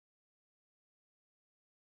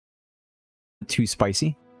too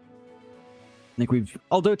spicy. I think we've...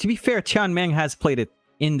 Although, to be fair, Tian Meng has played it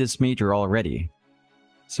in this major already.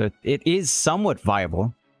 So it is somewhat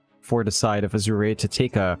viable for the side of Azure Ray to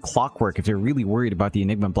take a Clockwork if they're really worried about the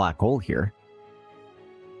Enigma Black Hole here.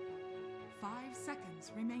 5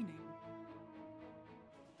 seconds remaining.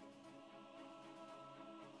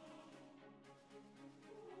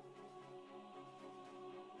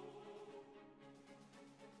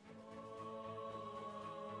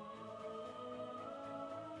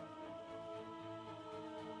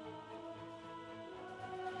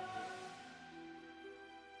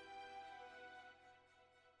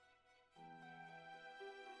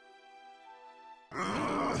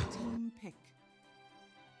 Team pick.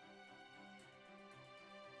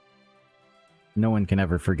 No one can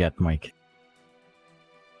ever forget Mike.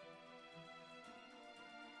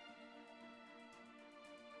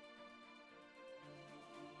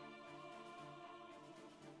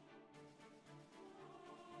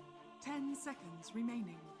 Ten seconds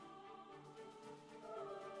remaining.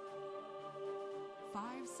 5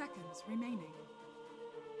 seconds remaining.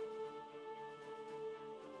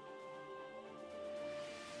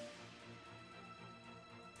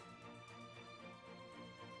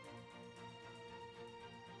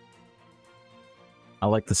 I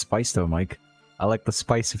like the spice though, Mike. I like the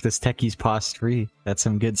spice of this Techie's Pos 3. That's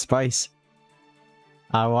some good spice.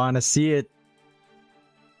 I want to see it.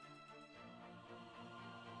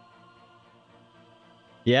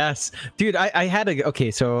 Yes. Dude, I had a... Okay,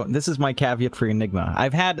 so this is my caveat for Enigma.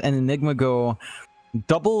 I've had an Enigma go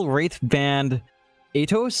double Wraith Band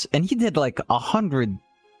Atos, and he did like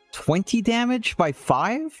 120 damage by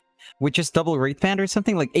 5? With just double Wraith Band or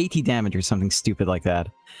something? Like 80 damage or something stupid like that.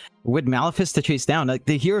 With Malefice to chase down, like,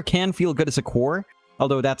 the hero can feel good as a core,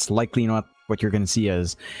 although that's likely not what you're going to see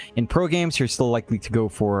as... In pro games, you're still likely to go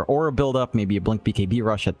for Aura build-up, maybe a Blink BKB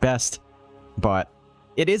rush at best, but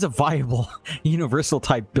it is a viable universal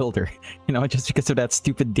type builder, you know, just because of that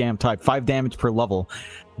stupid damn type. 5 damage per level.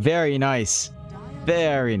 Very nice.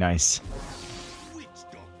 Very nice.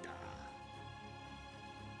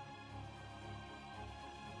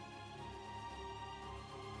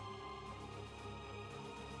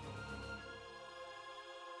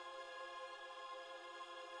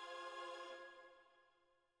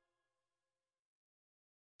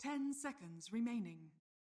 10 seconds remaining.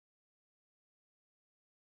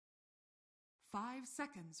 5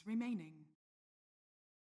 seconds remaining.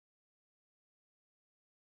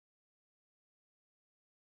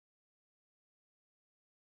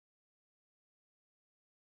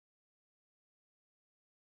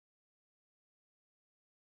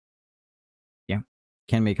 Yeah,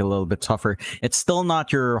 can make it a little bit tougher. It's still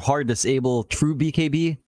not your hard disable true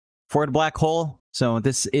BKB for the Black Hole, so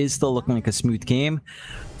this is still looking like a smooth game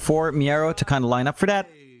for Miero to kind of line up for that.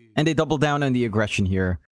 And they double down on the aggression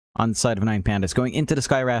here on the side of 9 Pandas, going into the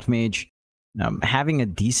Skyrat Mage, having a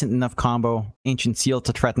decent enough combo, Ancient Seal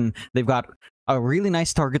to threaten. They've got a really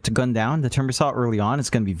nice target to gun down. The Timbersaw early on is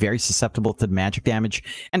going to be very susceptible to magic damage,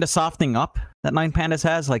 and the softening up that 9 Pandas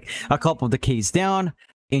has, like a couple of decays down,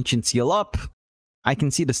 Ancient Seal up. I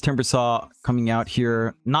can see this Timbersaw coming out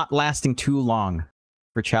here, not lasting too long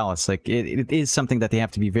for Chalice. Like, it is something that they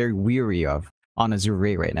have to be very weary of on Azure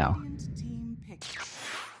Ray right now. Team pick.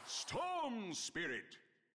 Storm Spirit.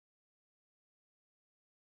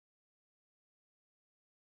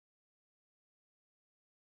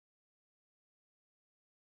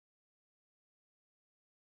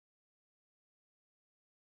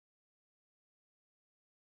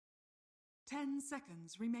 Ten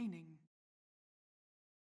seconds remaining.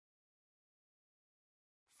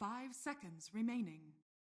 5 seconds remaining.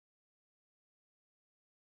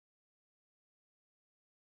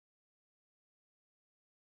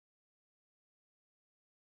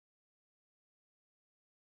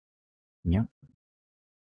 Yeah.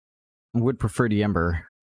 I would prefer the Ember.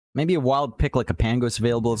 Maybe a wild pick like a Pango's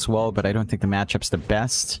available as well, but I don't think the matchup's the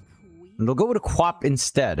best. And they'll go with a Quap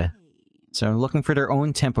instead. So looking for their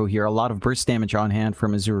own tempo here. A lot of burst damage on hand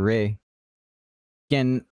from Azure Ray.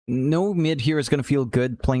 Again, no mid here is going to feel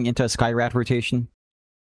good playing into a Skyrat rotation.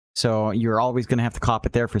 So you're always going to have to cop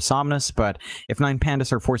it there for Somnus, but if 9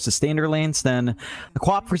 Pandas are forced to stay in their lanes, then the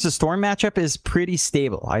Quap versus Storm matchup is pretty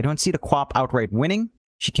stable. I don't see the Quap outright winning.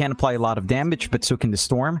 She can apply a lot of damage, but so can the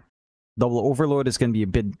Storm. Double Overload is going to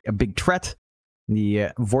be a big threat. The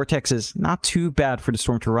Vortex is not too bad for the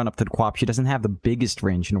Storm to run up to the Quap. She doesn't have the biggest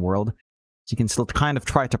range in the world. So you can still kind of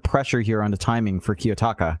try to pressure here on the timing for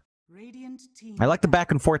Kiyotaka. I like the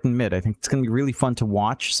back and forth in mid. I think it's going to be really fun to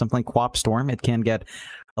watch. Something like Quap Storm, it can get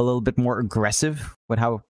a little bit more aggressive with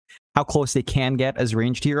how close they can get as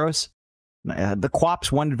ranged heroes. The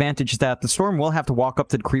Quap's one advantage is that the Storm will have to walk up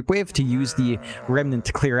to the creep wave to use the Remnant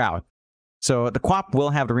to clear out. So the Quap will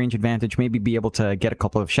have the range advantage, maybe be able to get a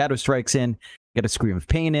couple of Shadow Strikes in, get a Scream of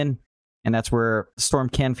Pain in, and that's where Storm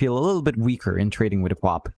can feel a little bit weaker in trading with a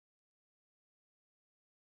Quap.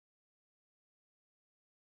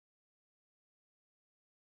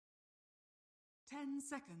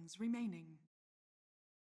 Seconds remaining.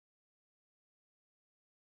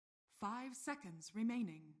 5 seconds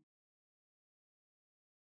remaining.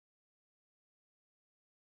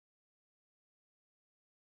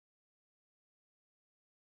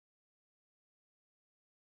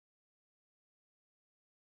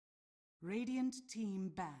 Radiant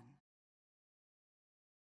team ban.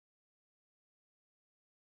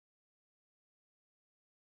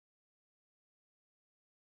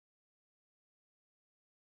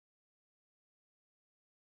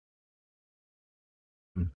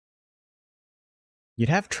 You'd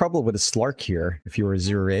have trouble with a Slark here if you were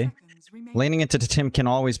Azure Ray. Laning into the Tim can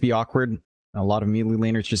always be awkward. A lot of melee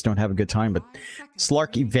laners just don't have a good time, but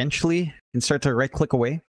Slark eventually can start to right-click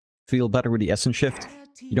away. Feel better with the Essence Shift.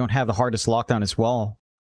 You don't have the hardest lockdown as well.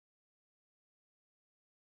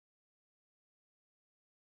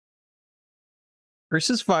 Curse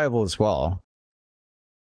is viable as well.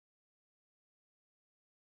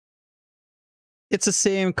 It's the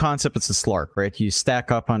same concept as the Slark, right? You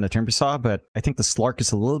stack up on the Timbersaw, but I think the Slark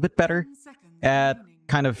is a little bit better at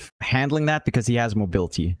kind of handling that because he has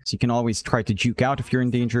mobility. So you can always try to juke out if you're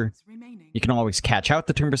in danger. You can always catch out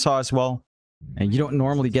the Timbersaw as well. And you don't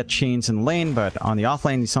normally get chains in lane, but on the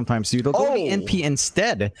offlane you sometimes do. They'll go to the NP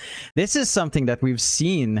instead. This is something that we've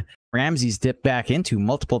seen Ramses dip back into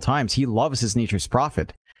multiple times. He loves his Nature's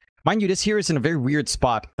Prophet. Mind you, this here is in a very weird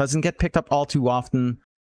spot. Doesn't get picked up all too often.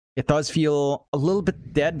 It does feel a little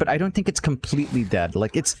bit dead, but I don't think it's completely dead.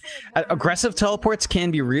 Like, it's aggressive teleports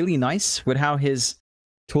can be really nice with how his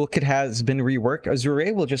toolkit has been reworked. Azure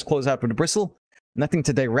Ray will just close out with a Bristle. Nothing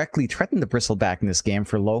to directly threaten the Bristle back in this game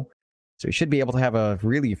for low. So he should be able to have a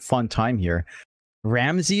really fun time here.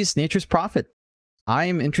 Ramses, Nature's Prophet. I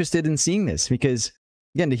am interested in seeing this because,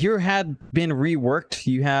 again, the hero had been reworked.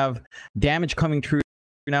 You have damage coming through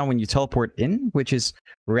now when you teleport in, which is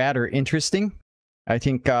rather interesting. I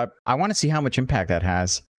think I want to see how much impact that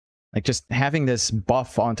has. Like, just having this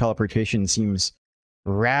buff on teleportation seems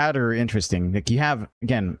rather interesting. Like, you have,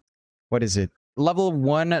 again, what is it? Level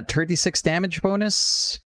 1 36 damage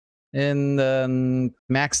bonus. And then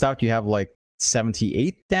maxed out, you have like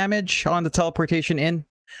 78 damage on the teleportation in.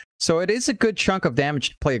 So it is a good chunk of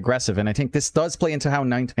damage to play aggressive. And I think this does play into how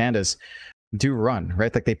Ninth Pandas do run,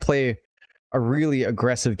 right? Like, they play a really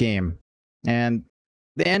aggressive game. And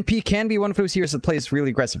the NP can be one of those heroes that plays really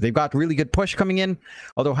aggressive. They've got really good push coming in,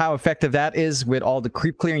 although how effective that is with all the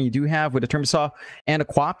creep clearing you do have with a Timbersaw and a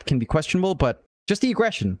Quap can be questionable, but just the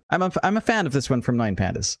aggression. I'm a fan of this one from Nine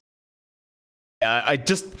Pandas. I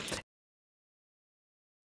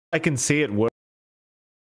can see it work.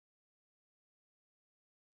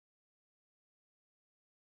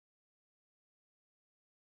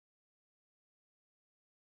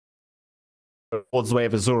 Towards the way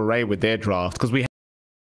of Azure Ray with their draft, because we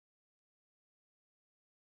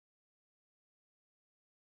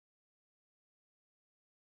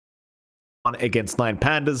against Nine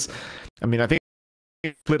Pandas. I mean, I think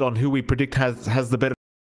split on who we predict has the better.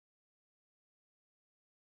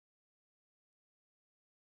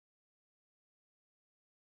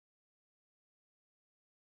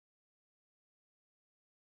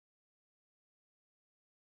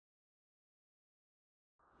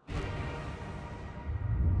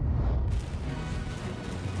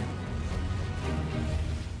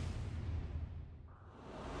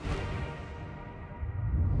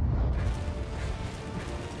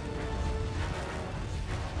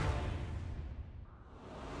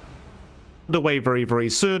 Away very, very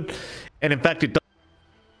soon, and in fact it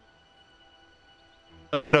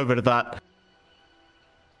does over to that.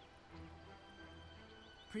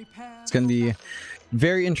 It's going to be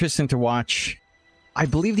very interesting to watch. I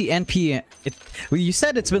believe the NP, well, you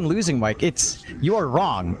said it's been losing, Mike. You are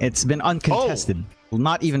wrong. It's been uncontested.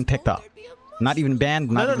 Not even picked up. Not even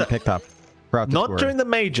banned, not even picked up. Throughout the tour. During the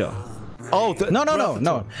major. Oh,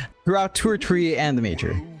 no. Throughout Tour 3 and the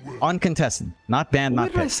major. Uncontested. Not banned,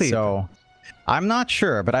 not picked. So I'm not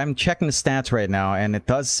sure, but I'm checking the stats right now, and it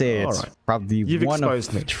does say it's probably one of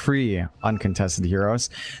 3 uncontested heroes.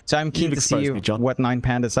 So I'm keen to see what Nine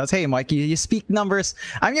Pandas does. Hey, Mikey, you speak numbers.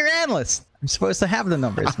 I'm your analyst. I'm supposed to have the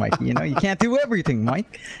numbers, Mikey. You know, you can't do everything,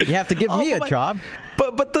 Mike. You have to give me a job.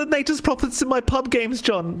 But the Nature's Prophets in my pub games,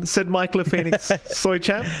 John, said Michael Phoenix. Soy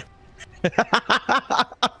champ.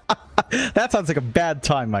 That sounds like a bad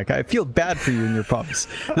time, Mike. I feel bad for you and your pubs.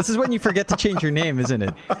 This is when you forget to change your name, isn't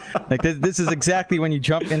it? Like this is exactly when you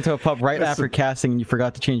jump into a pub right after casting and you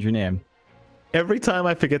forgot to change your name. Every time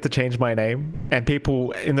I forget to change my name, and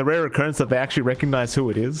people, in the rare occurrence that they actually recognize who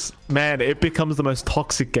it is, man, it becomes the most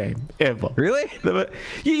toxic game ever. Really?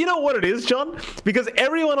 You know what it is, John? Because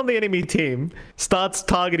everyone on the enemy team starts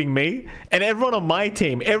targeting me, and everyone on my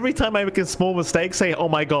team, every time I make a small mistake, say, oh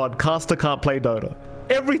my god, Caster can't play Dota.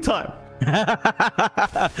 Every time.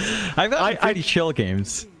 I've got pretty chill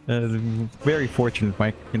games. Very fortunate,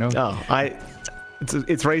 Mike, you know? Oh,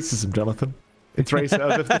 it's racism, Jonathan. It's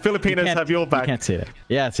racist. The Filipinos have your back. You can't say that.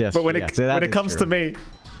 Yes. But when it comes to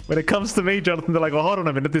me, Jonathan, they're like, "Oh, hold on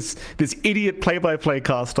a minute. This idiot play-by-play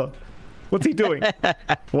caster, what's he doing?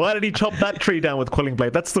 Why did he chop that tree down with Quelling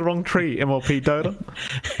Blade? That's the wrong tree, MLP Dota."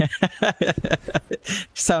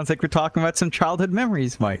 Sounds like we're talking about some childhood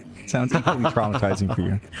memories, Mike. Sounds equally traumatizing for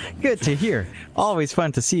you. Good to hear. Always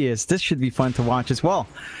fun to see. This should be fun to watch as well.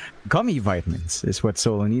 Gummy vitamins is what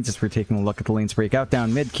Solo needs as we're taking a look at the lanes breakout.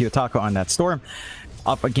 Down mid, Kiyotaka on that Storm.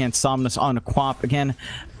 Up against Somnus on a Quap. Again,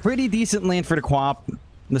 pretty decent lane for the Quap.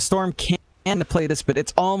 The Storm can play this, but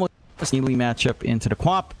it's almost a melee matchup into the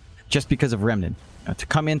Quap just because of Remnant. To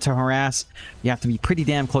come in to harass, you have to be pretty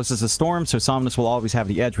damn close as the Storm, so Somnus will always have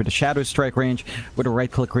the edge with a Shadow Strike range, with a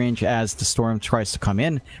right-click range as the Storm tries to come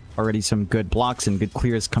in. Already some good blocks and good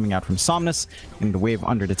clears coming out from Somnus, and the wave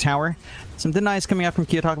under the tower. Some denies coming out from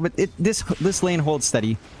Kiyotaka, but this lane holds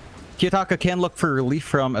steady. Kiyotaka can look for relief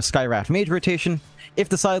from a Skyraft mage rotation. If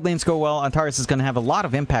the side lanes go well, Antares is going to have a lot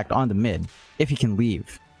of impact on the mid, if he can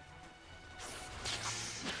leave.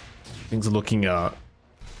 Things are looking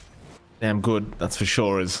damn good, that's for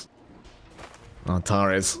sure, as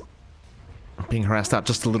Antares being harassed out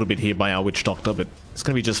just a little bit here by our Witch Doctor, but it's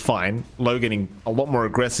going to be just fine. Low getting a lot more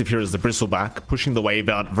aggressive here as the Bristleback, pushing the wave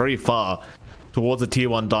out very far towards the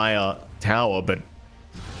tier 1 Dire tower, but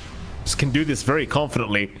just can do this very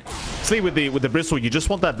confidently. See, with the Bristle, you just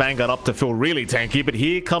want that Vanguard up to feel really tanky, but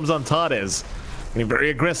here comes Antares. Getting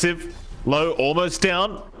very aggressive. Low, almost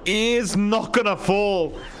down. Is not going to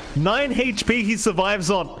fall. 9 HP he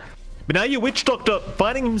survives on. But now your Witch Doctor,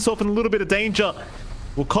 finding himself in a little bit of danger,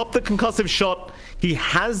 will cop the concussive shot. He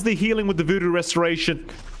has the healing with the Voodoo Restoration,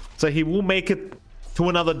 so he will make it to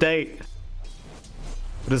another day.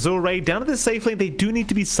 But Azure Ray, down to the safe lane, they do need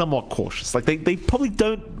to be somewhat cautious. Like, they probably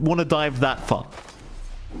don't want to dive that far.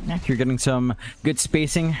 Yeah, you're getting some good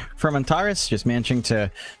spacing from Antares, just managing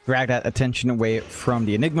to drag that attention away from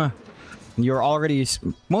the Enigma. You're already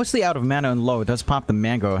mostly out of mana and low. It does pop the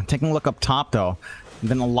Mango. Taking a look up top, though.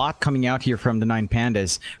 Then a lot coming out here from the 9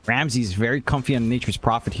 Pandas. Ramsey's very comfy on Nature's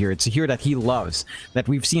Prophet here. It's a hero that he loves, that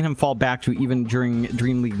we've seen him fall back to even during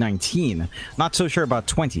Dream League 19. Not so sure about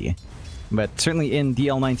 20, but certainly in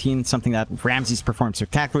DL19, something that Ramsey's performed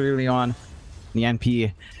spectacularly on. The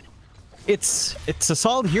NP, it's a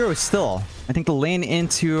solid hero still. I think the lane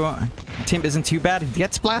into Tim isn't too bad. He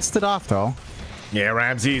gets blasted off, though. Yeah,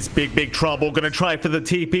 Ramsey's big trouble. Gonna try for the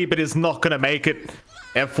TP, but is not gonna make it.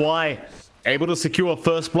 FY. Able to secure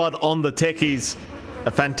first blood on the techies.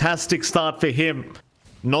 A fantastic start for him.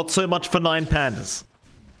 Not so much for 9 Pandas.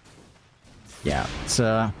 Yeah, it's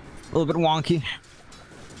a little bit wonky.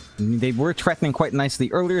 They were threatening quite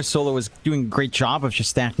nicely earlier. Solo was doing a great job of just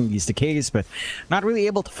stacking these decays, but not really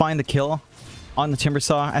able to find the kill on the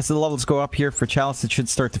Timbersaw. As the levels go up here for Chalice, it should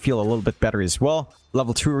start to feel a little bit better as well.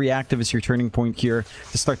 Level 2 reactive is your turning point here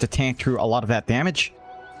to start to tank through a lot of that damage.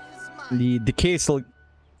 The decay is still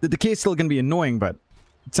going to be annoying, but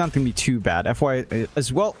it's not going to be too bad. FY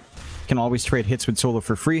as well, can always trade hits with Solo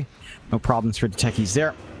for free. No problems for the techies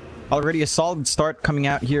there. Already a solid start coming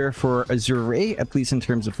out here for Azure Ray, at least in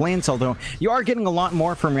terms of lanes, although you are getting a lot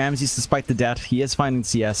more from Ramses despite the death. He is finding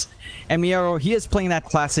CS. And Miero, he is playing that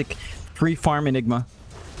classic free farm Enigma.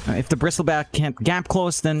 If the Bristleback can't gap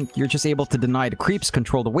close, then you're just able to deny the creeps,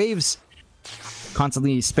 control the waves,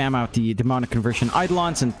 constantly spam out the demonic conversion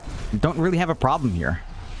Eidolons, and don't really have a problem here.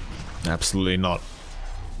 Absolutely not.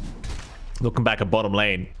 Looking back at bottom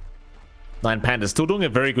lane, 9 Pandas still doing a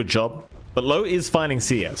very good job, but Low is finding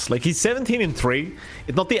CS. Like, he's 17-3.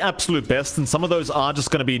 It's not the absolute best, and some of those are just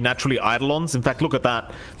going to be naturally Eidolons. In fact, look at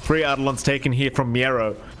that. 3 Eidolons taken here from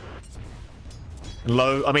Miero.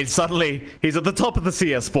 Low, I mean, suddenly he's at the top of the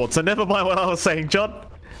CS board, so never mind what I was saying, John.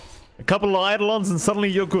 A couple of Eidolons and suddenly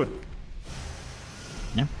you're good.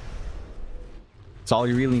 Yeah. It's all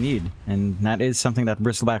you really need, and that is something that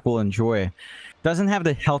Bristleback will enjoy. Doesn't have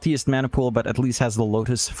the healthiest mana pool, but at least has the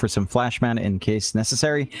Lotus for some flash mana in case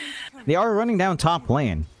necessary. They are running down top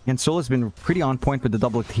lane, and Solo's been pretty on point with the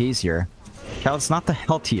double Ks here. Cal's not the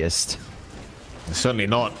healthiest. Certainly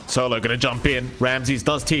not. Solo gonna jump in. Ramses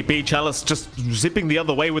does TP. Chalice just zipping the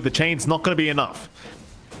other way with the chains. Not gonna be enough.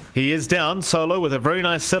 He is down. Solo with a very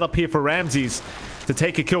nice setup here for Ramses to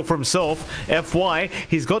take a kill for himself. FY,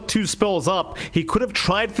 he's got 2 spells up. He could have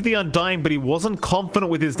tried for the Undying, but he wasn't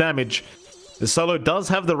confident with his damage. The Solo does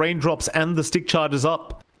have the raindrops and the stick charges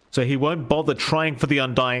up, so he won't bother trying for the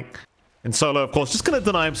Undying. And Solo, of course, just gonna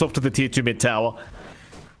deny himself to the tier 2 mid tower.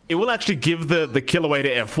 It will actually give the kill away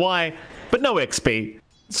to FY, but no XP.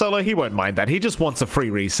 Solo, he won't mind that. He just wants a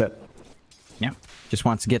free reset. Yeah, just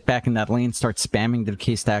wants to get back in that lane, start spamming the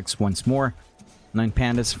K stacks once more. 9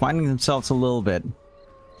 Pandas finding themselves a little bit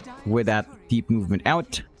with that deep movement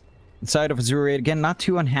out. Inside of Azure Ray, again, not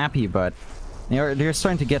too unhappy, but they're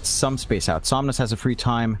starting to get some space out. Somnus has a free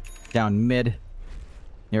time down mid.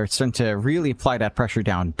 They're starting to really apply that pressure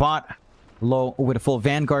down bot. Low with a full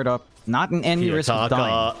Vanguard up. Not in any risk of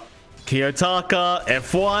dying. Kiyotaka,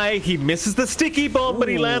 FY, he misses the sticky bomb, but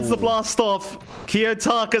he lands the blast off.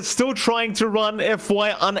 Kiyotaka still trying to run,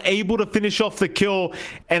 FY unable to finish off the kill,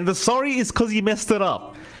 and the sorry is because he messed it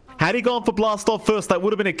up. Had he gone for blast off first, that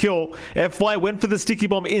would have been a kill. FY went for the sticky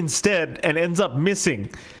bomb instead and ends up missing.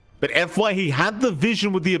 But FY, he had the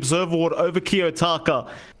vision with the Observer Ward over Kiyotaka,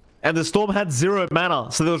 and the Storm had 0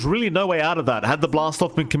 mana, so there was really no way out of that. Had the blast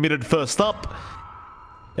off been committed first up,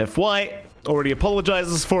 FY already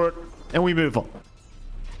apologizes for it, and we move on.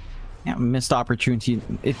 Yeah, missed opportunity.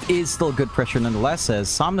 It is still good pressure nonetheless, as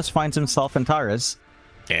Somnus finds himself Antares.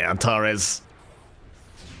 Yeah, Antares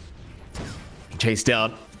chased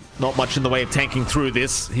down. Not much in the way of tanking through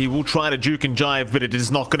this. He will try to juke and jive, but it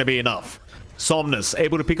is not going to be enough. Somnus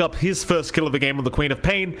able to pick up his first kill of the game on the Queen of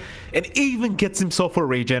Pain, and even gets himself a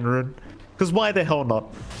regen rune. Because why the hell not?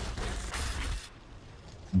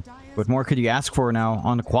 What more could you ask for now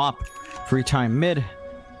on the Quap? Free time mid.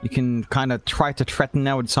 You can kind of try to threaten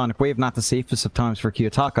now with Sonic Wave, not the safest of times for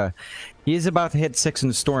Kiyotaka. He is about to hit 6 in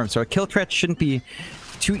the Storm, so a kill threat shouldn't be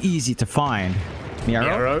too easy to find.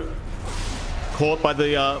 Miaro? Caught by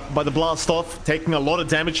the blast off, taking a lot of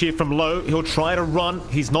damage here from Low. He'll try to run.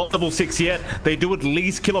 He's not level 6 yet. They do at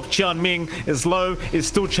least kill off Qianming, as Low is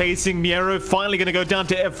still chasing. Miero finally going to go down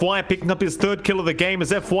to FY, picking up his 3rd kill of the game,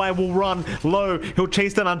 as FY will run low. He'll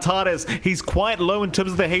chase down Antares. He's quite low in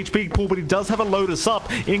terms of the HP pool, but he does have a Lotus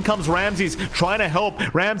up. In comes Ramses, trying to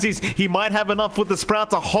help. Ramses, he might have enough with the Sprout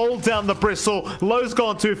to hold down the Bristle. Low's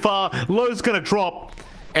gone too far. Low's going to drop.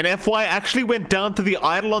 And FY actually went down to the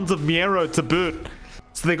Eidolons of Miero to boot.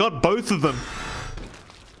 So they got both of them.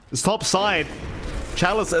 This top side,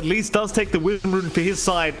 Chalice at least does take the Wisdom Rune for his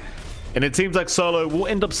side. And it seems like Solo will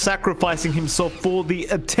end up sacrificing himself for the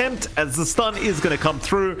attempt, as the stun is going to come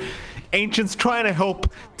through. Ancient's trying to help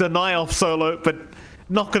deny off Solo, but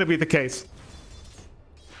not going to be the case.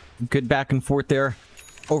 Good back and forth there.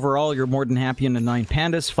 Overall, you're more than happy in the 9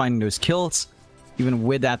 Pandas, finding those kills. Even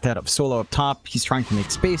with that of Solo up top, he's trying to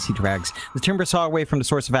make space. He drags the Timbersaw away from the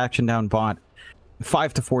source of action down bot.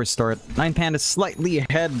 5-4 start. 9 Pandas slightly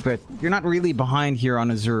ahead, but you're not really behind here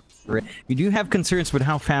on Azure. You do have concerns with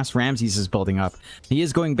how fast Ramses is building up. He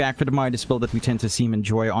is going back for the Midas build that we tend to see him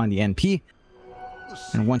enjoy on the NP.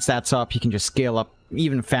 And once that's up, he can just scale up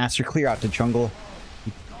even faster, clear out the jungle,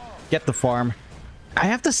 get the farm. I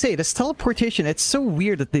have to say, this teleportation, it's so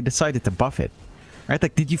weird that they decided to buff it. Right?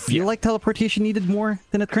 Like, did you feel like teleportation needed more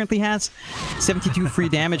than it currently has? 72 free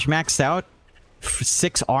damage maxed out.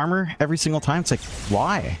 6 armor every single time. It's like,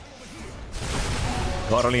 why?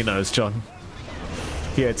 God only knows, John.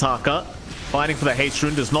 Kiyotaka fighting for the haste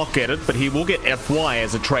rune, does not get it, but he will get FY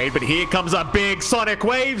as a trade. But here comes a big Sonic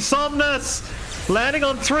Wave. Somnus landing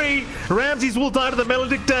on 3. Ramses will die to the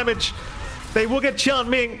melodic damage. They will get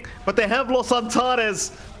Qianming, but they have lost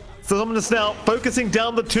Antares. Somnus now focusing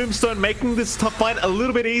down the tombstone, making this tough fight a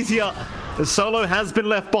little bit easier. The Solo has been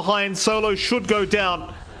left behind. Solo should go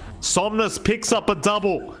down. Somnus picks up a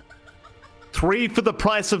double. 3 for the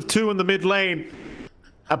price of 2 in the mid lane.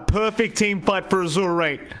 A perfect team fight for Azure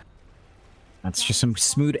Ray. That's just some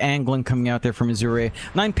smooth angling coming out there from Azure Ray.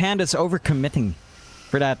 9 Pandas overcommitting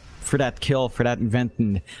for that kill, for that event,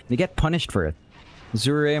 and they get punished for it.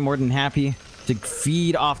 Azure Ray more than happy to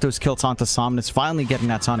feed off those kills onto Somnus, finally getting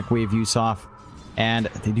that Sonic Wave use off. And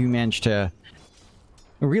they do manage to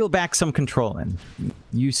reel back some control. And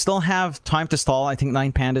you still have time to stall. I think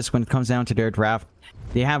 9 Pandas, when it comes down to their draft,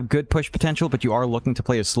 they have good push potential, but you are looking to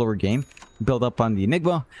play a slower game. Build up on the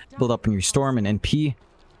Enigma, build up on your Storm and NP.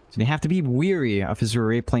 So they have to be weary of Azure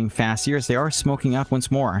Ray playing fast here, as they are smoking out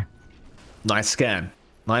once more. Nice scan.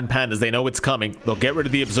 9 Pandas, they know it's coming. They'll get rid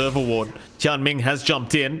of the Observer Ward. Qianming has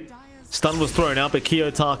jumped in. Stun was thrown out, but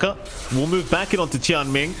Kiyotaka will move back in onto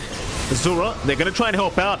Qianming. Azura, they're going to try and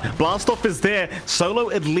help out. Blastoff is there.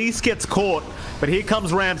 Solo at least gets caught. But here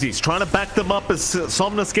comes Ramses, trying to back them up as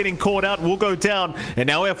Somnus getting caught out will go down. And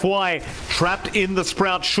now FY, trapped in the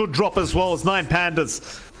Sprout, should drop as well as 9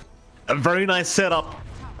 Pandas. A very nice setup.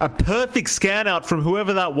 A perfect scan out from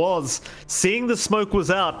whoever that was. Seeing the smoke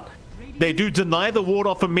was out, they do deny the ward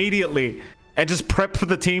off immediately and just prep for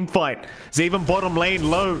the team fight. It's even bottom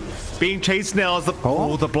lane low, being chased now as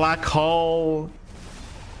the black hole.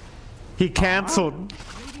 He cancelled.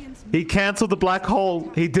 He cancelled the black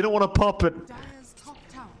hole. He didn't want to pop it.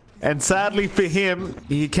 And sadly for him,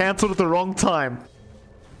 he cancelled at the wrong time.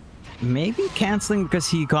 Maybe canceling because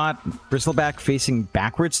he got Bristleback facing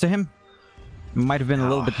backwards to him. Might have been a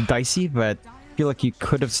little bit dicey, but I feel like you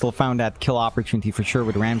could have still found that kill opportunity for sure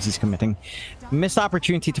with Ramses committing. Missed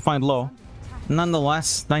opportunity to find low.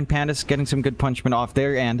 Nonetheless, 9 Pandas getting some good punishment off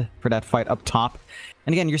their end for that fight up top.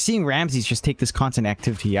 And again, you're seeing Ramses just take this constant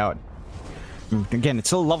activity out. Again, it's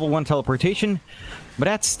still level 1 teleportation, but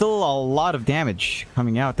that's still a lot of damage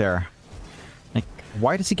coming out there. Like,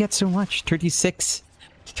 why does he get so much? 36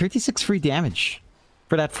 free damage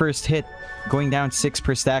for that first hit, going down 6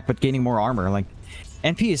 per stack, but gaining more armor. Like,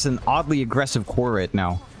 NP is an oddly aggressive core right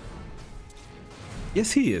now.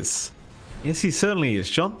 Yes, he is. Yes, he certainly is,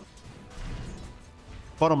 John.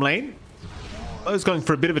 Bottom lane. Bo's going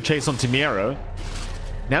for a bit of a chase on Timiero.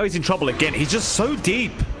 Now he's in trouble again. He's just so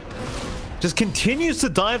deep. Just continues to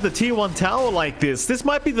dive the tier 1 tower like this. This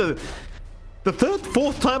might be the third,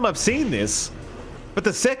 fourth time I've seen this. But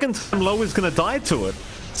the second time Low is going to die to it.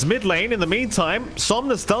 It's mid lane. In the meantime,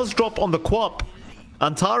 Somnus does drop on the Quap.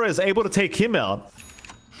 Antara is able to take him out.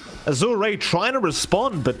 Azure Ray trying to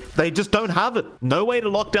respond, but they just don't have it. No way to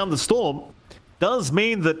lock down the storm. Does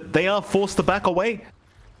mean that they are forced to back away.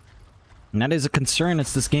 And that is a concern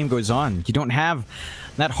as this game goes on. You don't have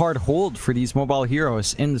that hard hold for these mobile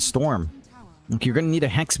heroes in the storm. You're going to need a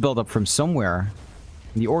Hex build-up from somewhere.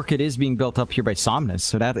 The Orchid is being built up here by Somnus,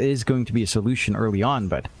 so that is going to be a solution early on,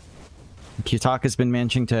 but Kiyotaka's been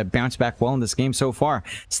managing to bounce back well in this game so far.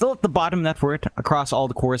 Still at the bottom net worth across all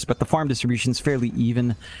the cores, but the farm distribution is fairly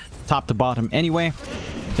even top to bottom anyway.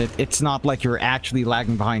 It's not like you're actually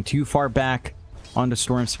lagging behind too far back on the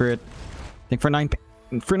Storm Spirit. I think for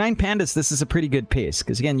 9 Pandas, this is a pretty good pace,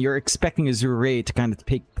 because again, you're expecting Azure Ray to kind of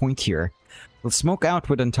take point here. We'll smoke out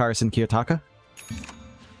with Antares and Kiyotaka.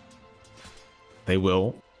 They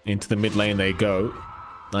will. Into the mid lane they go.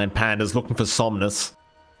 9 Pandas looking for Somnus.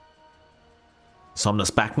 Somnus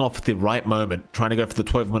backing off at the right moment, trying to go for the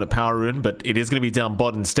 12-minute power rune, but it is going to be down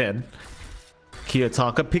bot instead.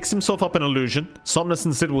 Kiyotaka picks himself up an illusion. Somnus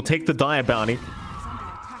instead will take the Dire bounty.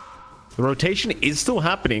 The rotation is still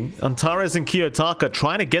happening. Antares and Kiyotaka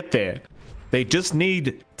trying to get there. They just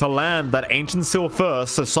need to land that Ancient Seal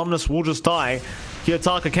first, so Somnus will just die.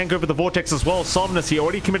 Kiyotaka can go for the Vortex as well. Somnus, he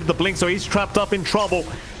already committed the Blink, so he's trapped up in trouble.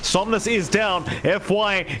 Somnus is down.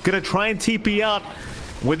 FY gonna try and TP out.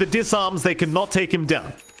 With the disarms, they cannot take him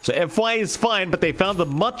down. So FY is fine, but they found a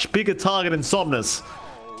much bigger target in Somnus.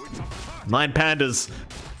 9 Pandas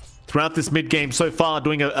throughout this mid-game so far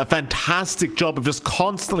doing a fantastic job of just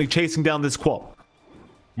constantly chasing down this Quap.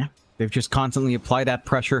 Yeah, they've just constantly applied that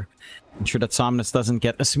pressure. Ensure that Somnus doesn't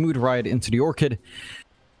get a smooth ride into the Orchid.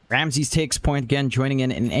 Ramses takes point again, joining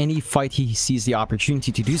in any fight he sees the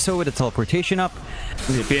opportunity to do so with a teleportation up.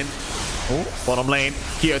 Zip in. Oh, bottom lane.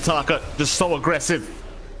 Kiyotaka just so aggressive.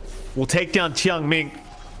 Will take down Tiang Ming.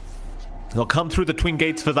 They'll come through the twin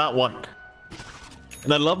gates for that one.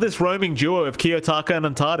 And I love this roaming duo of Kiyotaka and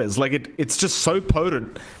Antares. Like, it's just so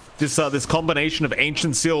potent. This combination of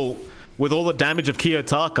Ancient Seal with all the damage of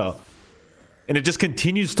Kiyotaka. And it just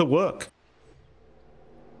continues to work.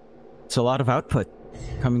 It's a lot of output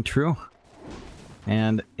coming through.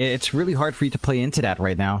 And it's really hard for you to play into that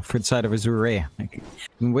right now for the side of Azure Ray. Like,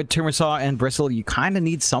 with Timbersaw and Bristle, you kind of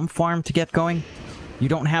need some farm to get going. You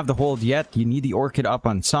don't have the hold yet. You need the Orchid up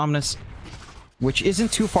on Somnus, which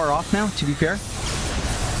isn't too far off now, to be fair.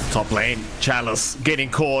 Top lane, Chalice getting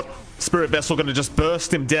caught. Spirit Vessel gonna just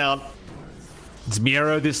burst him down.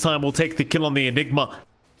 Zmiero this time will take the kill on the Enigma.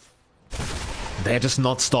 They're just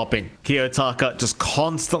not stopping. Kiyotaka just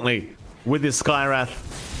constantly with his Skywrath.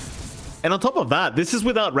 And on top of that, this is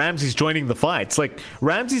without Ramses joining the fights. Like,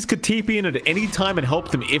 Ramses could TP in at any time and help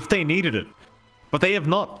them if they needed it. But they have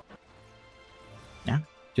not. Yeah,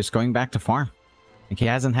 just going back to farm. Like, he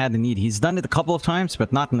hasn't had the need. He's done it a couple of times,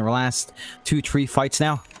 but not in the last 2-3 fights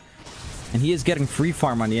now. And he is getting free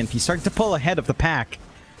farm on the NP, starting to pull ahead of the pack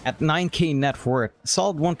at 9k net worth.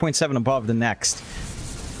 Solid 1.7 above the next.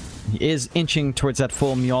 He is inching towards that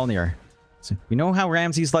full Mjolnir. So we know how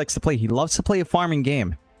Ramses likes to play. He loves to play a farming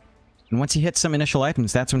game. And once he hits some initial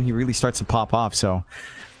items, that's when he really starts to pop off. So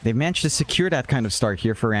they've managed to secure that kind of start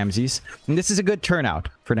here for Ramses. And this is a good turnout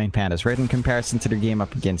for 9Pandas, right? In comparison to their game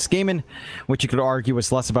up against Gaimin, which you could argue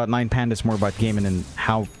was less about 9Pandas, more about Gaimin and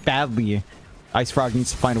how badly IceFrog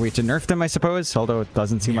needs to find a way to nerf them, I suppose. Although it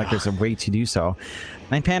doesn't seem like there's a way to do so.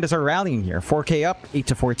 9Pandas are rallying here. 4K up,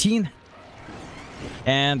 8-14.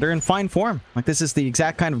 And they're in fine form. Like, this is the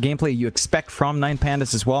exact kind of gameplay you expect from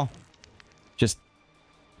 9Pandas as well. Just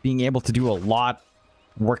being able to do a lot,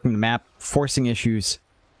 working the map, forcing issues.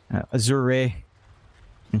 Azure Ray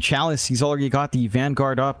and Chalice, he's already got the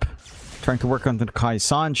Vanguard up, trying to work on the Kai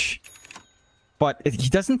Sanj. But he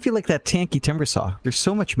doesn't feel like that tanky Timbersaw. There's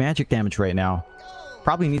so much magic damage right now.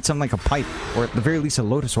 Probably need something like a pipe, or at the very least a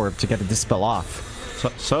Lotus Orb to get a Dispel off.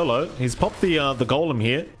 Solo, he's popped the Golem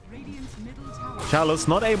here. Chalice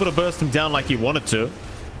not able to burst him down like he wanted to.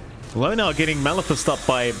 Low now getting Malefaced up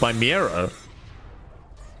by Miero.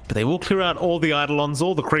 But they will clear out all the Eidolons,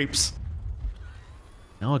 all the creeps.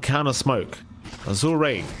 Now a counter smoke. Azure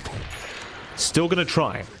Ray still gonna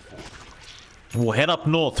try. We'll head up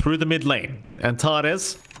north through the mid lane.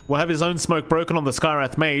 Antares will have his own smoke broken on the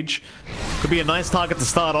Skywrath Mage. Could be a nice target to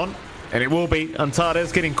start on. And it will be.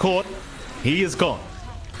 Antares getting caught. He is gone.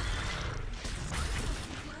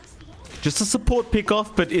 Just a support pick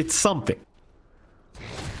off, but it's something.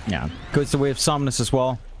 Yeah, goes the way of Somnus as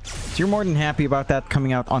well. So you're more than happy about that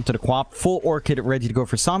coming out onto the Quap. Full Orchid ready to go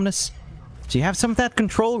for Somnus. So you have some of that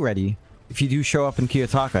control ready. If you do show up in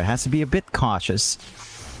Kiyotaka, it has to be a bit cautious.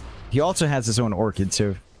 He also has his own Orchid, so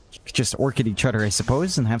you could just Orchid each other, I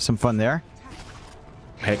suppose, and have some fun there.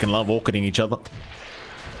 Heck and love Orchiding each other.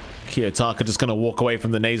 Kiyotaka just gonna walk away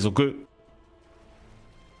from the nasal goo.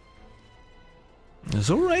 It's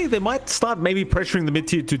alright, they might start maybe pressuring the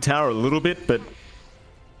mid-tier 2 tower a little bit, but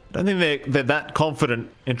I don't think they're that confident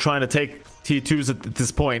in trying to take tier 2s at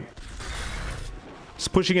this point.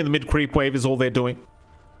 Just pushing in the mid-creep wave is all they're doing.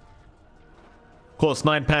 Of course,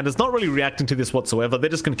 9Pandas not really reacting to this whatsoever. They're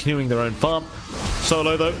just continuing their own farm.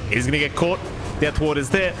 Solo, though, is going to get caught. Death Ward is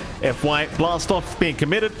there. FY blast off being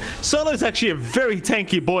committed. Solo's actually a very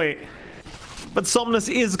tanky boy. But Somnus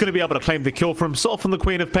is going to be able to claim the kill for himself and the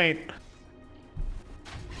Queen of Pain.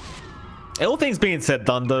 All things being said,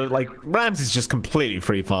 done, though, like, Rams is just completely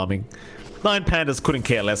free farming. 9Pandas couldn't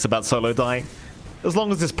care less about Solo dying. As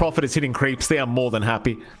long as this Prophet is hitting creeps, they are more than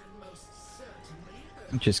happy.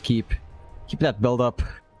 Just keep that build up.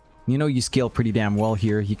 You know you scale pretty damn well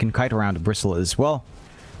here. You can kite around a Bristle as well.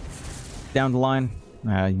 Down the line,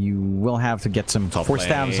 you will have to get some force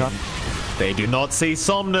stabs up. They do not see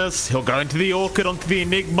Somnus. He'll go into the Orchid, onto the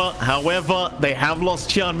Enigma. However, they have lost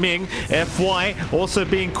Qianming. FY also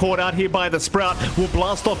being caught out here by the Sprout. Will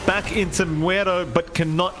blast off back into Muero, but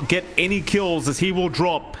cannot get any kills as he will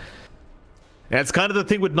drop. That's kind of the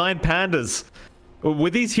thing with 9Pandas.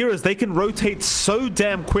 With these heroes, they can rotate so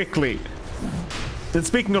damn quickly. Then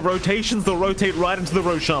speaking of rotations, they'll rotate right into the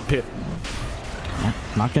Roshan pit. Yeah,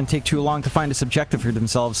 not going to take too long to find a subjective for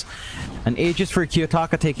themselves. An Aegis for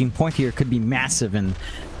Kiyotaka taking point here could be massive and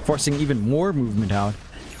forcing even more movement out.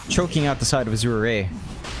 Choking out the side of Azure Ray.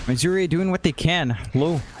 Azure Ray doing what they can.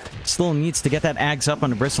 Low still needs to get that Ags up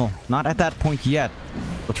on the Bristle. Not at that point yet.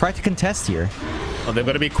 We'll try to contest here. Oh, they've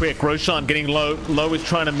got to be quick. Roshan getting low. Low is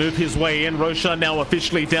trying to move his way in. Roshan now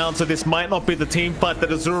officially down, so this might not be the team fight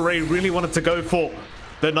that Azure Ray really wanted to go for.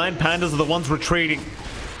 The 9Pandas are the ones retreating.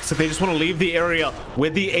 So they just want to leave the area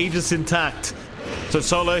with the Aegis intact. So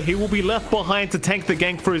Solo, he will be left behind to tank the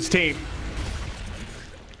gank for his team.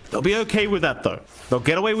 They'll be okay with that, though. They'll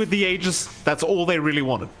get away with the Aegis. That's all they really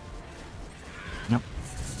wanted. Yep.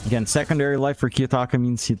 Again, secondary life for Kiyotaka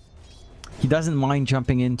means he doesn't mind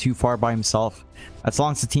jumping in too far by himself. As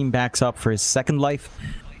long as the team backs up for his second life,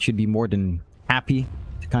 he should be more than happy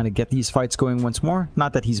to kind of get these fights going once more.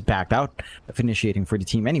 Not that he's backed out of initiating for the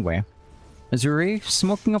team anyway. Azure Ray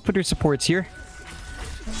smoking up with her supports here.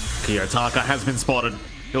 Kiyotaka has been spotted.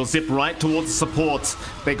 He'll zip right towards the supports.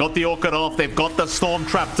 They got the Orchid off. They've got the Storm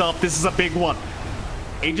trapped up. This is a big one.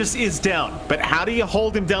 Aegis is down, but how do you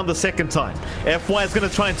hold him down the second time? FY is going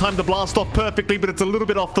to try and time the blast off perfectly, but it's a little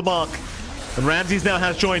bit off the mark. And Ramses now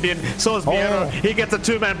has joined in. So is Miero. He gets a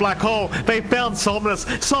two-man black hole. They found Somnus.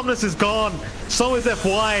 Somnus is gone. So is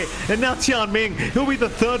FY. And now Qianming. He'll be the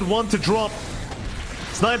third one to drop.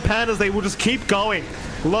 It's 9Pandas. They will just keep going.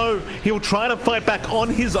 Low, he'll try to fight back on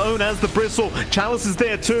his own as the Bristle. Chalice is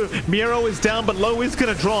there too. Miero is down, but Low is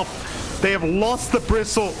going to drop. They have lost the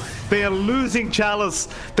Bristle. They are losing Chalice.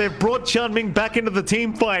 They've brought Qianming back into the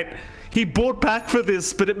team fight. He bought back for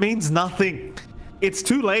this, but it means nothing. It's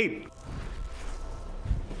too late.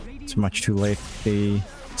 It's much too late. They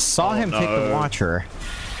saw him take the Watcher.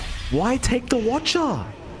 Why take the Watcher?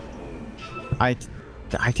 I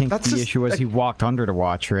think That's the just, issue was he walked under the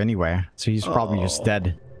Watcher anyway, so he's probably just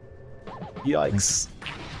dead. Yikes.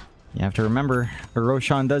 You have to remember, the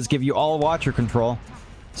Roshan does give you all Watcher control,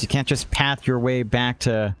 so you can't just path your way back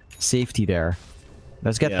to safety there.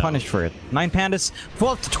 Does get punished for it. 9 Pandas,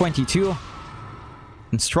 12 to 22.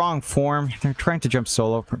 In strong form, they're trying to jump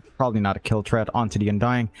solo, probably not a kill threat, onto the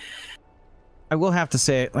Undying. I will have to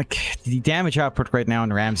say, like, the damage output right now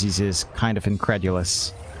in Ramses is kind of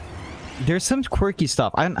incredulous. There's some quirky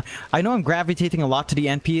stuff. I know I'm gravitating a lot to the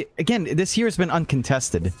NP. Again, this year has been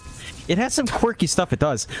uncontested. It has some quirky stuff it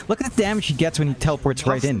does. Look at the damage he gets when he teleports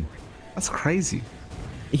right in. That's crazy.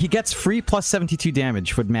 He gets free plus 72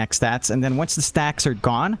 damage with max stats, and then once the stacks are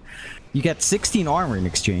gone, you get 16 armor in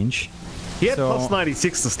exchange. He had plus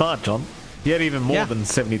 96 to start, John. He had even more than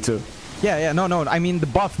 72. Yeah, no. I mean, the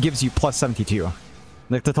buff gives you plus 72.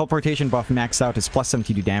 Like, the teleportation buff maxed out is plus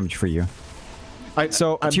 72 damage for you.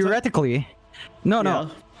 So, theoretically...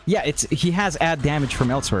 No. Yeah, he has add damage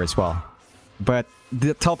from elsewhere as well. But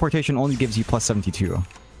the teleportation only gives you plus 72.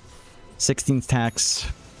 16 stacks,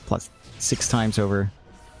 plus 6 times over.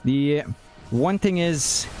 The one thing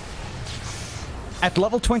is... At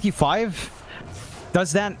level 25...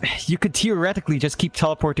 Does that... You could theoretically just keep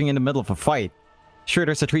teleporting in the middle of a fight. Sure,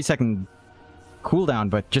 there's a 3-second cooldown,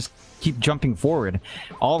 but just keep jumping forward.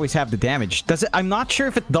 Always have the damage. Does it... I'm not sure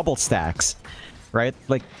if it double stacks. Right?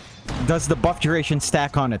 Like, does the buff duration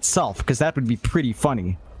stack on itself? Because that would be pretty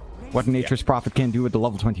funny. What Nature's Prophet can do with the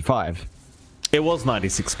level 25. It was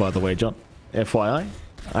 96, by the way, John. FYI.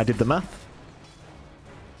 I did the math.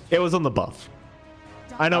 It was on the buff.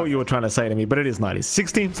 I know what you were trying to say to me, but it is 90.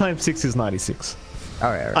 16 times 6 is 96.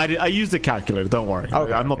 Alright. I used the calculator, don't worry.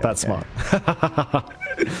 Okay, I'm not that smart.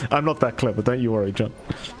 I'm not that clever, don't you worry, John.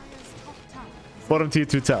 Bottom tier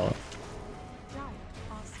 2 tower.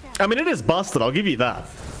 I mean, it is busted, I'll give you that.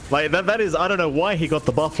 Like, that is, I don't know why he got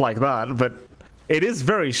the buff like that, but it is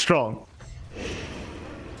very strong.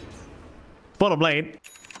 Bottom lane.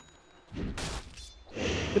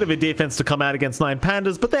 Bit of a defense to come out against 9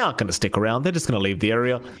 Pandas, but they aren't going to stick around. They're just going to leave the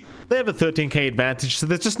area. They have a 13k advantage, so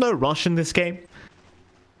there's just no rush in this game.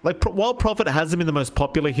 Like, while Prophet has him in the most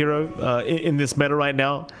popular hero in this meta right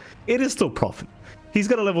now, it is still Prophet. He's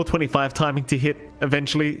got a level 25 timing to hit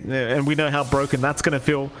eventually, and we know how broken that's going to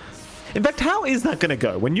feel. In fact, how is that going to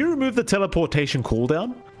go? When you remove the teleportation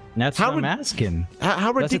cooldown? That's what I'm asking.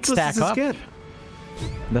 How ridiculous does this get?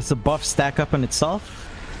 Does the buff stack up on itself?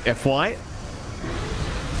 FY.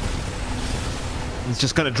 He's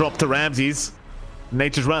just going to drop to Ramses.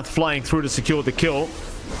 Nature's Wrath flying through to secure the kill.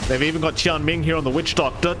 They've even got Qian Ming here on the Witch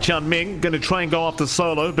Doctor. Qian Ming going to try and go after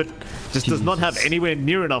solo, but just does not have anywhere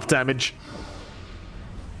near enough damage.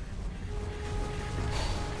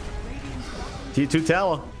 Tier 2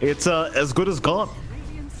 tower. It's as good as gone.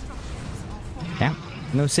 Yeah,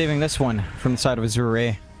 no saving this one from the side of Azure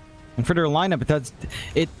Ray. And for their lineup,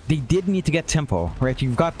 they did need to get tempo, right?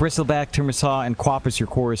 You've got Bristleback, Timbersaw, and Quap as your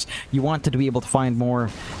cores. You wanted to be able to find more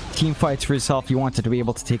team fights for yourself. You wanted to be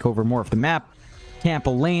able to take over more of the map. Camp a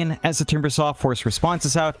lane as the Timbersaw, force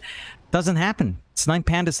responses out. Doesn't happen. It's 9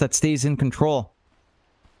 Pandas that stays in control.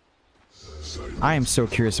 I am so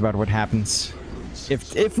curious about what happens.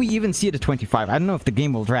 If we even see it at 25, I don't know if the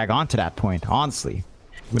game will drag on to that point, honestly,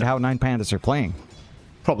 with how 9 Pandas are playing.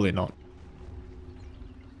 Probably not.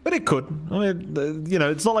 But it could. I mean, you know,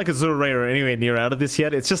 it's not like Azure Ray are anywhere near out of this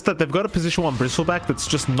yet. It's just that they've got a position 1 Bristleback that's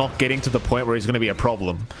just not getting to the point where he's going to be a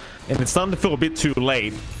problem. And it's starting to feel a bit too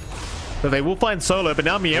late. But they will find solo, but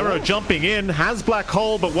now Miero jumping in, has Black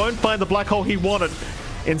Hole, but won't find the Black Hole he wanted.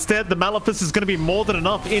 Instead, the Malefice is going to be more than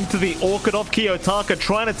enough into the Orchid of Kiyotaka,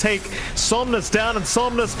 trying to take Somnus down, and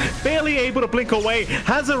Somnus barely able to blink away,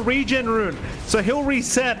 has a regen rune, so he'll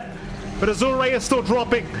reset. But Azure Ray is still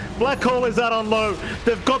dropping. Black Hole is out on low.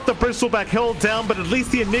 They've got the Bristleback held down, but at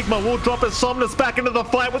least the Enigma will drop as Somnus back into the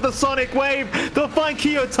fight with the Sonic Wave. They'll find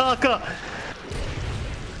Kiyotaka.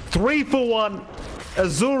 3 for 1.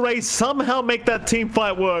 Azure Ray somehow make that team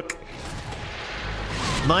fight work.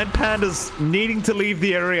 9 Pandas needing to leave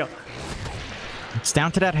the area. It's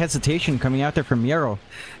down to that hesitation coming out there from Miero.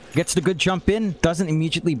 Gets the good jump in, doesn't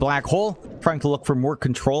immediately Black Hole, trying to look for more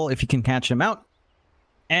control if he can catch him out.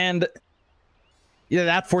 And yeah,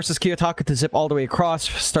 that forces Kiyotaka to zip all the way across,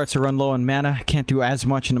 starts to run low on mana, can't do as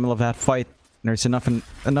much in the middle of that fight. There's enough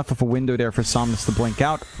of a window there for Somnus to blink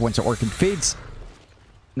out once the Orchid fades.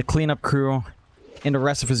 The cleanup crew and the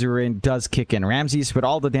rest of Azure Ray does kick in. Ramses, with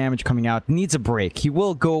all the damage coming out, needs a break. He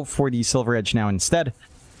will go for the Silver Edge now instead.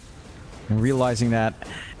 And realizing that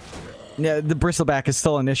the Bristleback is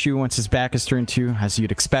still an issue once his back is turned to, as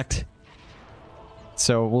you'd expect.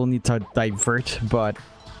 so we'll need to divert, but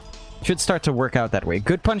should start to work out that way.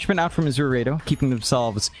 Good punishment out from Azure Ray, keeping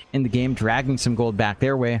themselves in the game, dragging some gold back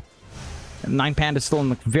their way. 9 Pandas still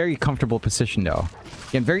in a very comfortable position, though.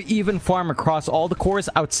 Again, very even farm across all the cores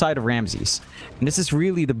outside of Ramses. And this is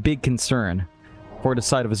really the big concern for the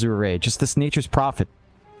side of Azure Ray. Just this Nature's Prophet.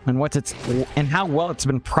 And how well it's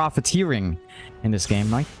been profiteering in this game.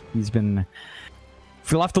 Like, he's been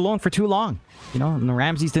left alone for too long. You know, and the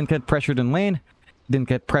Ramses didn't get pressured in lane. Didn't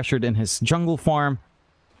get pressured in his jungle farm.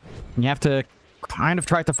 And you have to kind of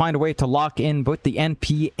try to find a way to lock in both the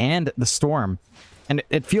NP and the Storm. And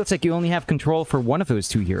it feels like you only have control for one of those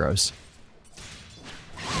two heroes.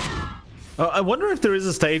 I wonder if there is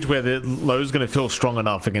a stage where the low's going to feel strong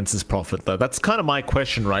enough against this Prophet, though. That's kind of my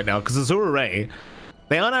question right now, because Azure Ray,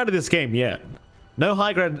 they aren't out of this game yet. No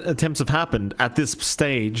high-grade attempts have happened at this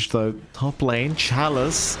stage, though. Top lane,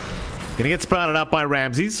 Chalice, gonna get sprouted out by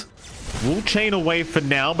Ramses. We'll chain away for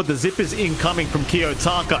now, but the zip is incoming from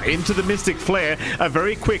Kiyotaka into the Mystic Flare. A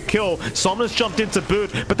very quick kill. Somnus jumped into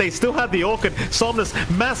boot, but they still had the Orchid. Somnus,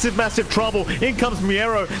 massive trouble. In comes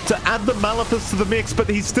Miero to add the Malithus to the mix, but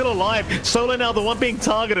he's still alive. Solo now the one being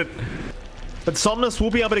targeted. But Somnus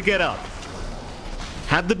will be able to get out.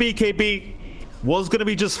 Had the BKB, was going to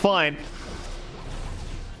be just fine.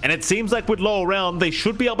 And it seems like with low around, they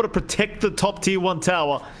should be able to protect the top tier 1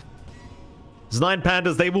 tower. 9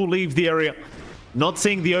 Pandas, they will leave the area. Not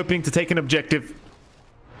seeing the opening to take an objective.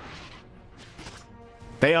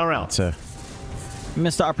 They are out.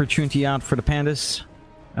 Missed the opportunity out for the Pandas.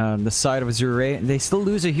 The side of Azure Ray. They still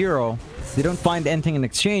lose a hero. They don't find anything in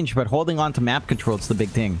exchange, but holding on to map control is the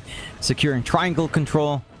big thing. Securing triangle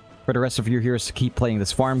control for the rest of your heroes to keep playing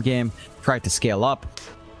this farm game. Try to scale up.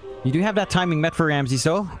 You do have that timing met for Ramses,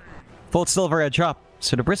 though. Full silver edge up.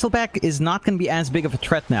 So the Bristleback is not going to be as big of a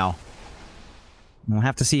threat now. We'll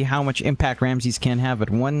have to see how much impact Ramses can have,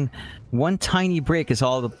 but one tiny break is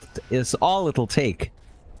all it'll take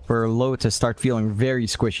for Low to start feeling very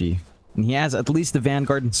squishy. And he has at least the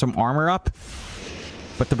Vanguard and some armor up,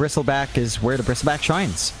 but the Bristleback is where the Bristleback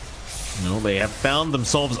shines. No, they have found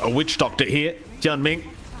themselves a Witch Doctor here. Jianming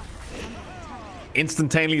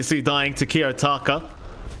instantaneously dying to Kiyotaka.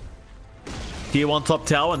 Tier 1 top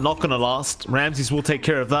tower, not gonna last. Ramses will take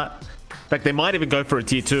care of that. In fact, they might even go for a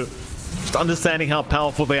tier 2. Just understanding how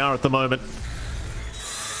powerful they are at the moment.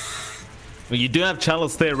 Well, you do have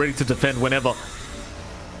Chalice there ready to defend whenever.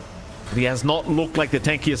 But he has not looked like the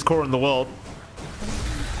tankiest core in the world.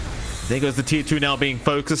 There goes the tier 2 now being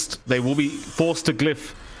focused. They will be forced to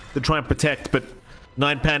glyph to try and protect, but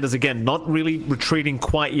 9 Pandas again, not really retreating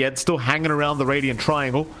quite yet. Still hanging around the Radiant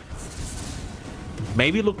Triangle.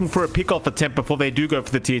 Maybe looking for a pick-off attempt before they do go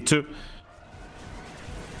for the tier 2.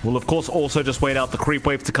 We'll, of course, also just wait out the creep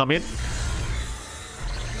wave to come in.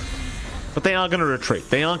 But they are going to retreat.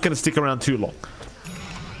 They aren't going to stick around too long.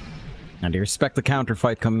 And you respect the counter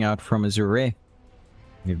fight coming out from Azure Ray.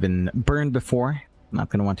 They've been burned before. Not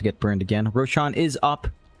going to want to get burned again. Roshan is up.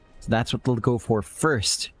 So that's what they'll go for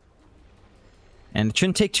first. And it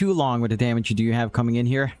shouldn't take too long with the damage you do have coming in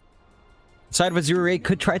here. Side of Azure Ray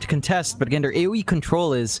could try to contest, but again, their AoE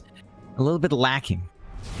control is a little bit lacking.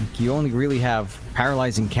 You only really have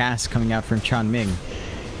paralyzing cast coming out from Chanming.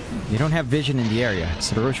 You don't have vision in the area,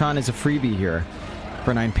 so the Roshan is a freebie here.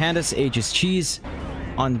 For 9 Pandas, Aegis Cheese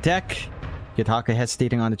on deck. Yataka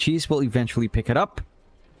hesitating on the cheese will eventually pick it up.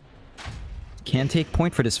 Can take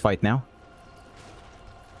point for this fight now.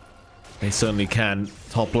 They certainly can.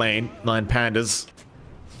 Top lane, 9 Pandas.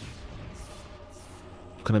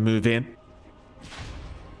 Gonna move in.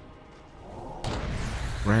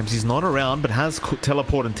 Ramsey's not around, but has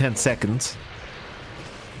teleport in 10 seconds.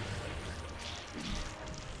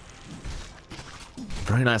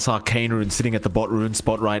 Very nice arcane rune sitting at the bot rune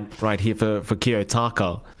spot right here for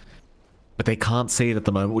Kiyotaka. But they can't see it at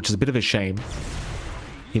the moment, which is a bit of a shame.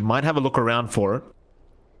 He might have a look around for it.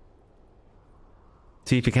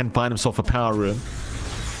 See if he can find himself a power rune.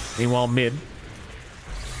 Meanwhile, mid.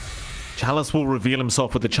 Chalice will reveal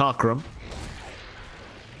himself with the Chakram.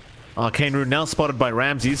 Arcane Rune now spotted by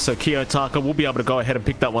Ramses, so Kiyotaka will be able to go ahead and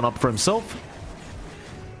pick that one up for himself.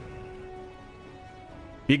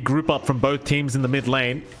 Big group up from both teams in the mid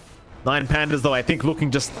lane. 9 Pandas, though, I think looking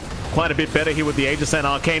just quite a bit better here with the Aegis and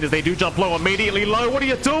Arcane as they do jump low immediately. Low, what are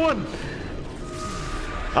you doing?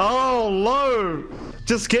 Oh, Low.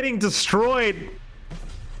 Just getting destroyed.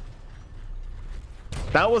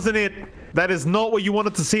 That wasn't it. That is not what you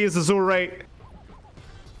wanted to see as Azure Ray.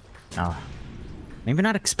 Oh. Maybe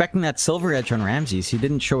not expecting that silver edge on Ramses. He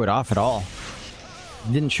didn't show it off at all.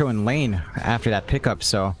 He didn't show in lane after that pickup,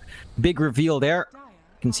 so big reveal there. You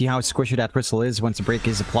can see how squishy that bristle is once the break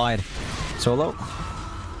is applied. Solo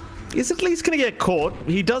is at least going to get caught.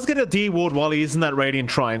 He does get a D ward while he is in that Radiant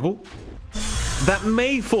Triangle. That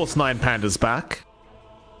may force 9 Pandas back.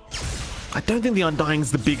 I don't think the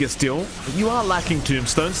Undying's the biggest deal. You are lacking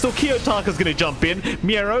Tombstone. Still, Kiyotaka's going to jump in.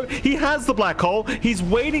 Miero, he has the Black Hole. He's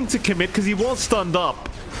waiting to commit because he was stunned up.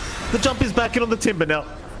 The jump is back in on the Timber now.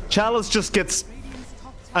 Chalice just gets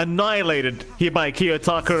annihilated here by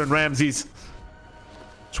Kiyotaka and Ramses.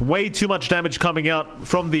 It's way too much damage coming out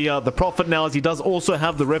from the Prophet now, as he does also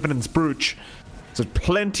have the Revenant's Brooch. So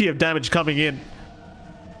plenty of damage coming in.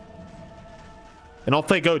 And off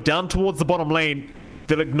they go, down towards the bottom lane.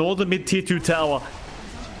 They'll ignore the mid-tier 2 tower.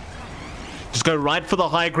 Just go right for the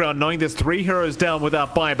high ground, knowing there's 3 heroes down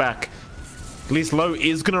without buyback. At least Low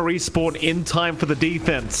is going to respawn in time for the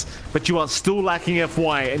defense. But you are still lacking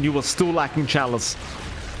FY, and you are still lacking Chalice.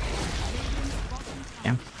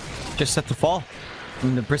 Yeah, just set to fall. I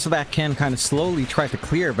mean, the Bristleback can kind of slowly try to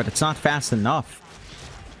clear, but it's not fast enough.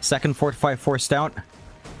 Second fortify forced out.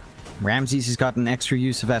 Ramses has got an extra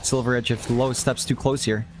use of that Silver Edge if Low steps too close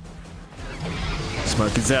here.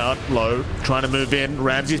 Smoke is out. Low trying to move in.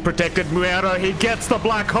 Ramses protected. Muero, he gets the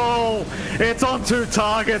Black Hole. It's on 2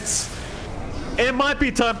 targets. It might be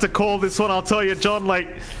time to call this one, I'll tell you, John. Like,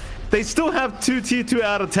 they still have 2 tier 2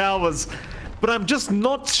 outer towers, but I'm just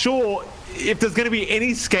not sure if there's going to be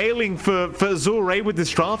any scaling for Azure Ray with this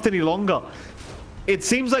draft any longer. It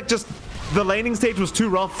seems like just the laning stage was too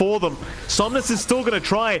rough for them. Somnus is still going to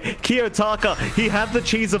try. Kiyotaka, he had the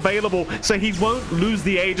cheese available, so he won't lose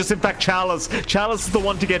the Aegis. In fact, Chalice is the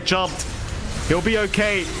one to get jumped. He'll be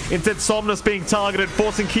okay. Instead, Somnus being targeted,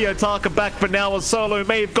 forcing Kiyotaka back for now, as Solo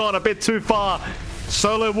may have gone a bit too far.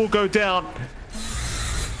 Solo will go down.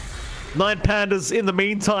 9 Pandas in the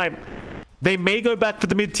meantime. They may go back for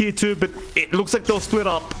the mid-tier 2, but it looks like they'll split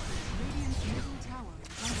up.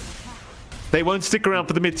 They won't stick around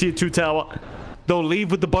for the mid-tier 2 tower. They'll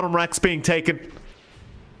leave with the bottom racks being taken.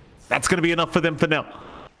 That's going to be enough for them for now.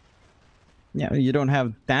 Yeah, you don't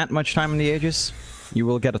have that much time in the Aegis. You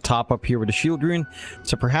will get a top up here with a shield rune.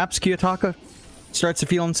 So perhaps Kiyotaka starts to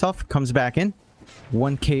feel himself, comes back in.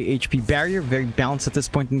 1k HP barrier, very balanced at this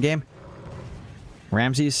point in the game.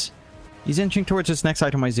 Ramses, he's inching towards his next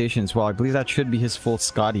itemization as well. I believe that should be his full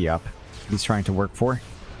Scotty up he's trying to work for.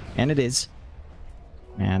 And it is.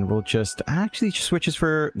 And we'll just actually switches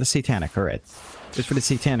for the Satanic. All right, just for the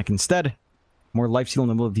Satanic instead. More life steal in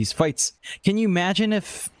the middle of these fights. Can you imagine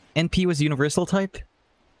if NP was universal type?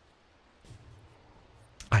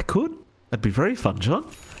 I could. That'd be very fun, John.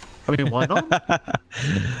 I mean, why not?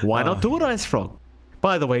 Why not do it, Ice Frog?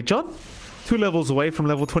 By the way, John, 2 levels away from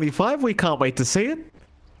level 25. We can't wait to see it.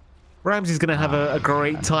 Ramsey's going to have a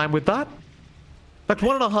great time with that. But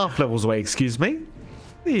 1.5 levels away, excuse me.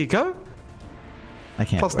 There you go. I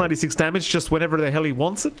can't Plus 96 damage just whenever the hell he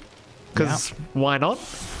wants it. Because why not?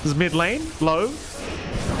 This is mid lane, Low.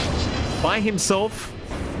 By himself.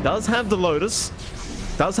 Does have the Lotus.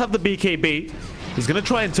 Does have the BKB. He's going to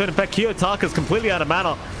try and turn. In fact, Kiyotaka's completely out of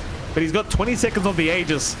mana. But he's got 20 seconds on the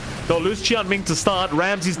Aegis. They'll lose Qian Ming to start.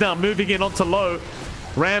 Ramsey's now moving in onto Low.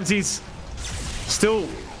 Ramsey's still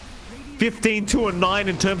 15-2-9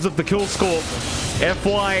 in terms of the kill score.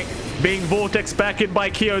 FY being vortex back in by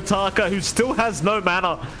Kiyotaka, who still has no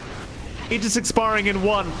mana. Aegis expiring in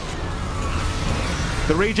 1.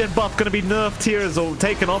 The regen buff going to be nerfed here, as or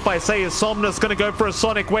taken off by Sayers. Somnus going to go for a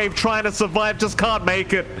Sonic Wave, trying to survive, just can't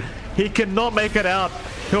make it. He cannot make it out.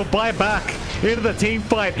 He'll buy back into the team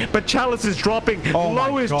fight, but Chalice is dropping.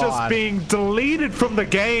 Low is just being deleted from the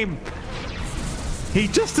game. He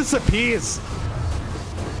just disappears.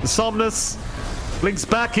 Somnus blinks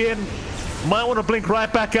back in. Might want to blink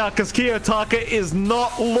right back out because Kiyotaka is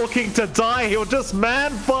not looking to die. He'll just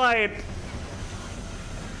man fight.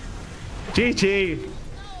 GG.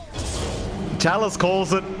 Chalice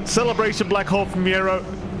calls it. Celebration Black Hole from Miero.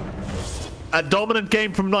 A dominant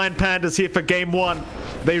game from 9 Pandas here for game 1.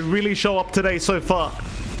 They really show up today so far.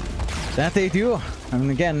 That they do. I mean,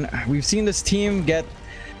 again, we've seen this team get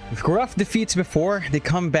rough defeats before. They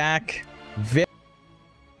come back very